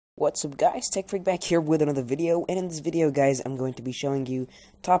What's up guys, TechFreak back here with another video, and in this video guys I'm going to be showing you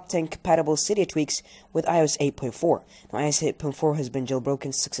top 10 compatible CYDIA tweaks with iOS 8.4. Now iOS 8.4 has been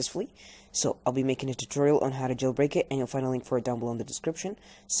jailbroken successfully, so I'll be making a tutorial on how to jailbreak it, and you'll find a link for it down below in the description.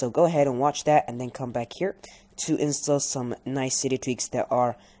 So go ahead and watch that and then come back here to install some nice CYDIA tweaks that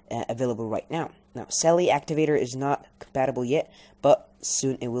are available right now. Now Sally Activator is not compatible yet, but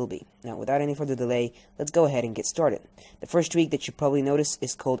soon it will be. Now without any further delay, let's go ahead and get started. The first tweak that you probably noticed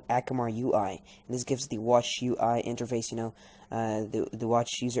is called Akamar UI, and this gives the watch UI interface, the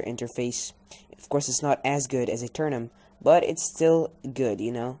watch user interface. Of course it's not as good as a Turnham, but it's still good,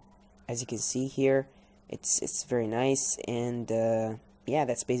 as you can see here. It's very nice, and yeah,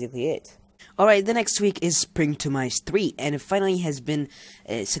 that's basically it. Alright, the next tweak is Springtomize 3, and it finally has been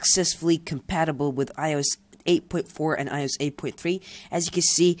successfully compatible with iOS 8.4 and iOS 8.3. As you can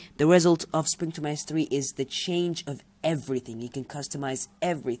see, the result of Springtomize 3 is the change of everything. You can customize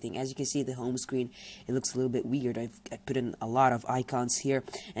everything. As you can see, the home screen, it looks a little bit weird. I put in a lot of icons here,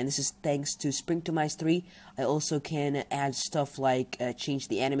 and this is thanks to Springtomize 3. I also can add stuff like change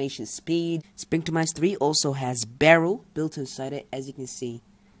the animation speed. Springtomize 3 also has Barrel built inside it, as you can see.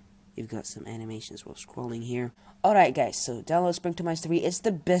 You've got some animations while scrolling here. Alright guys, so download Springtomize 3. It's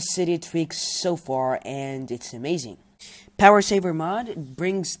the best CYDIA tweak so far, and it's amazing. Power Saver mod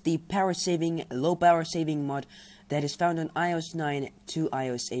brings the low power saving mod that is found on iOS 9 to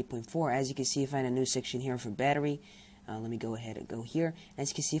iOS 8.4. As you can see, I find a new section here for battery. Let me go ahead and go here. As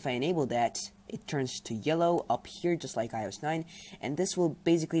you can see, if I enable that, it turns to yellow up here, just like iOS 9, and this will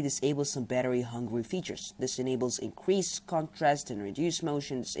basically disable some battery-hungry features. This enables increased contrast and reduced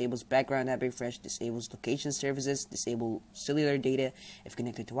motion, disables background app refresh, disables location services, disable cellular data if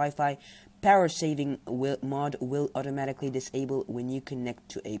connected to Wi-Fi. Power saving mod will automatically disable when you connect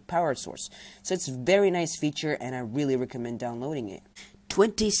to a power source. So it's a very nice feature, and I really recommend downloading it.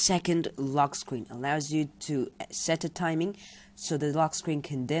 20-second lock screen allows you to set a timing so the lock screen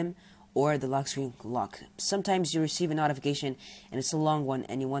can dim or the lock screen can lock. Sometimes you receive a notification and it's a long one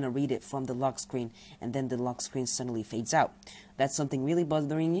and you want to read it from the lock screen, and then the lock screen suddenly fades out. That's something really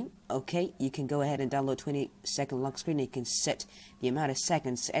bothering you. Okay, you can go ahead and download 20-second lock screen. You can set the amount of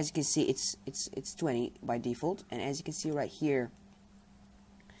seconds. As you can see, it's 20 by default, and as you can see right here,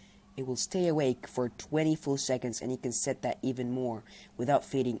 it will stay awake for 20 full seconds, and you can set that even more without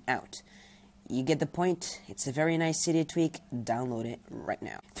fading out. You get the point. It's a very nice CYDIA tweak. Download it right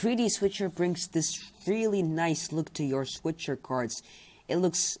now. 3D Switcher brings this really nice look to your switcher cards. It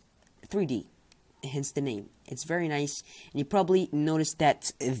looks 3D, hence the name. It's very nice, and you probably noticed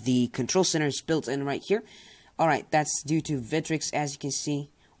that the control center is built in right here. Alright, that's due to Vertex, as you can see,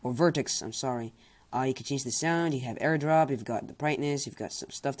 or Vertex, I'm sorry. You can change the sound, you have airdrop, you've got the brightness, you've got some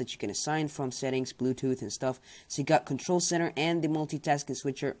stuff that you can assign from settings, Bluetooth and stuff. So you got control center and the multitasking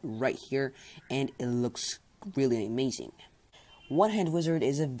switcher right here, and it looks really amazing. One Hand Wizard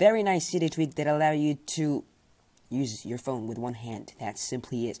is a very nice CYDIA tweak that allows you to use your phone with one hand. That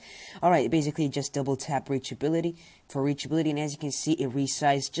simply is. Alright, basically just double tap reachability for reachability, and as you can see, it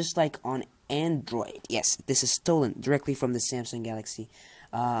resizes just like on Android. Yes, this is stolen directly from the Samsung Galaxy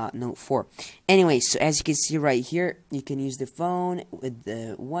Note 4. Anyway, so as you can see right here, you can use the phone with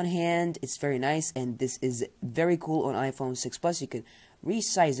the one hand. It's very nice, and this is very cool on iPhone 6 Plus. You can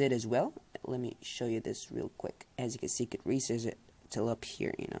resize it as well. Let me show you this real quick. As you can see, you could resize it till up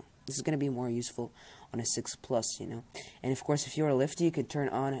here, This is going to be more useful on a 6 Plus, And of course, if you're a lefty, you could turn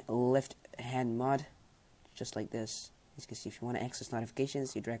on left hand mod, just like this. As you can see, if you want to access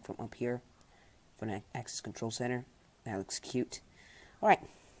notifications, you drag from up here. If you want to access control center, that looks cute. Alright,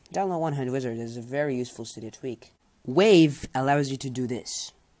 download One Hand Wizard. This is a very useful CYDIA tweak. Wave allows you to do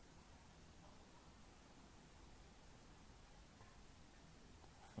this.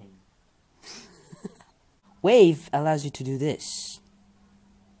 Wave allows you to do this.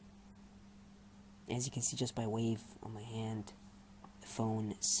 As you can see, just by wave on my hand, the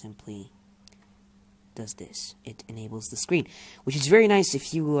phone simply does this. It enables the screen, which is very nice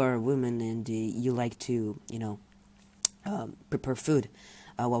if you are a woman and you like to, prepare food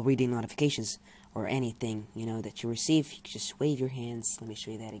while reading notifications or anything, that you receive. You can just wave your hands. Let me show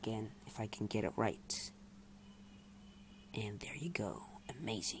you that again, if I can get it right. And there you go.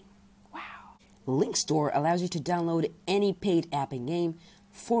 Amazing. Wow. Link Store allows you to download any paid app in game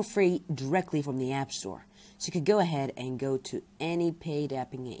for free directly from the App Store. So you could go ahead and go to any paid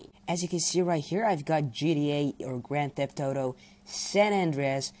app in game. As you can see right here, I've got GTA or Grand Theft Auto San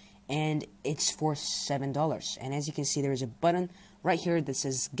Andreas, and it's for $7. And as you can see, there's a button right here that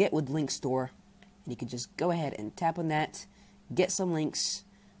says Get with Link Store, and you can just go ahead and tap on that, get some links,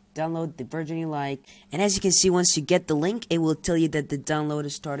 download the version you like. And as you can see, once you get the link, it will tell you that the download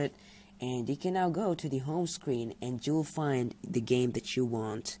is started. And you can now go to the home screen and you'll find the game that you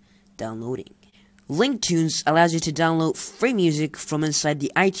want downloading. LinkTunes allows you to download free music from inside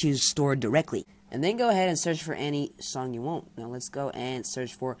the iTunes store directly. And then go ahead and search for any song you want. Now let's go and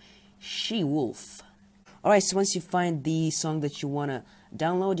search for She Wolf. Alright, so once you find the song that you want to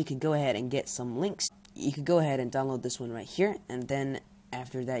download, you can go ahead and get some links. You could go ahead and download this one right here, and then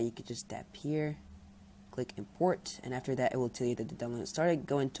after that you could just tap here, click import, and after that it will tell you that the download started.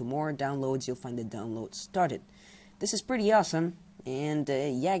 Go into more downloads, you'll find the download started. This is pretty awesome, and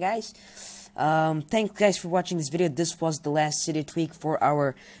yeah guys, thanks guys for watching this video. This was the last Cydia tweak for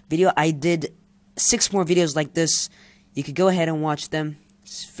our video. I did 6 more videos like this. You could go ahead and watch them.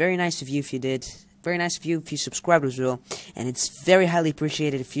 It's very nice of you if you did. Very nice of you if you subscribed as well. And it's very highly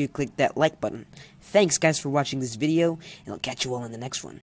appreciated if you click that like button. Thanks guys for watching this video, and I'll catch you all in the next one.